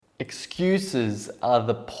Excuses are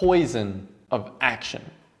the poison of action.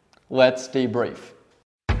 Let's debrief.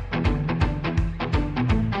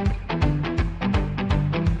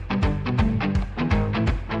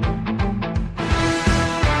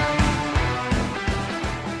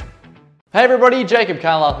 Hey everybody, Jacob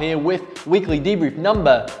Carlisle here with weekly debrief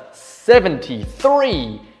number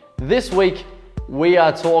 73. This week we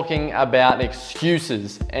are talking about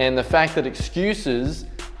excuses and the fact that excuses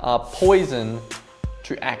are poison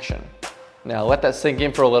to action. Now let that sink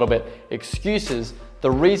in for a little bit. Excuses,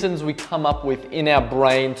 the reasons we come up with in our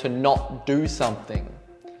brain to not do something.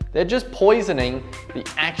 They're just poisoning the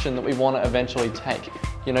action that we want to eventually take.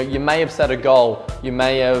 You know, you may have set a goal, you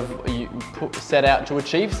may have set out to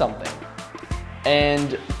achieve something.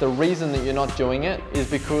 And the reason that you're not doing it is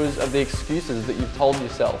because of the excuses that you've told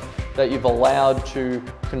yourself, that you've allowed to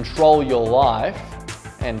control your life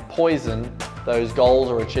and poison those goals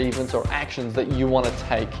or achievements or actions that you want to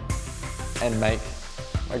take and make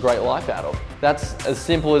a great life out of. That's as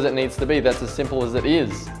simple as it needs to be. That's as simple as it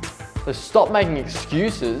is. So stop making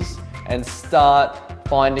excuses and start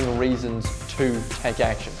finding reasons to take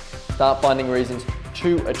action. Start finding reasons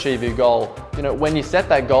to achieve your goal. You know, when you set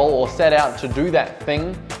that goal or set out to do that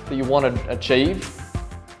thing that you want to achieve,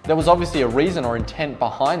 there was obviously a reason or intent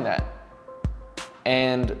behind that.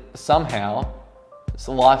 And somehow,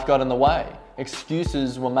 life got in the way.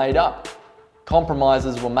 Excuses were made up.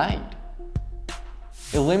 Compromises were made.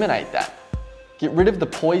 Eliminate that. Get rid of the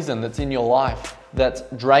poison that's in your life that's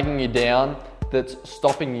dragging you down, that's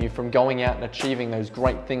stopping you from going out and achieving those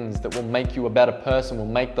great things that will make you a better person, will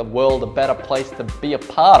make the world a better place to be a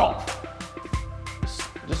part of.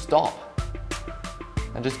 Just stop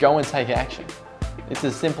and just go and take action. It's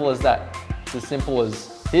as simple as that. It's as simple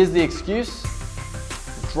as, here's the excuse,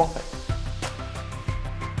 drop it.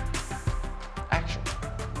 Action.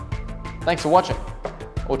 Thanks for watching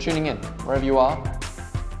or tuning in, wherever you are.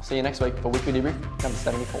 See you next week for Weekly Debrief number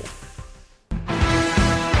 74.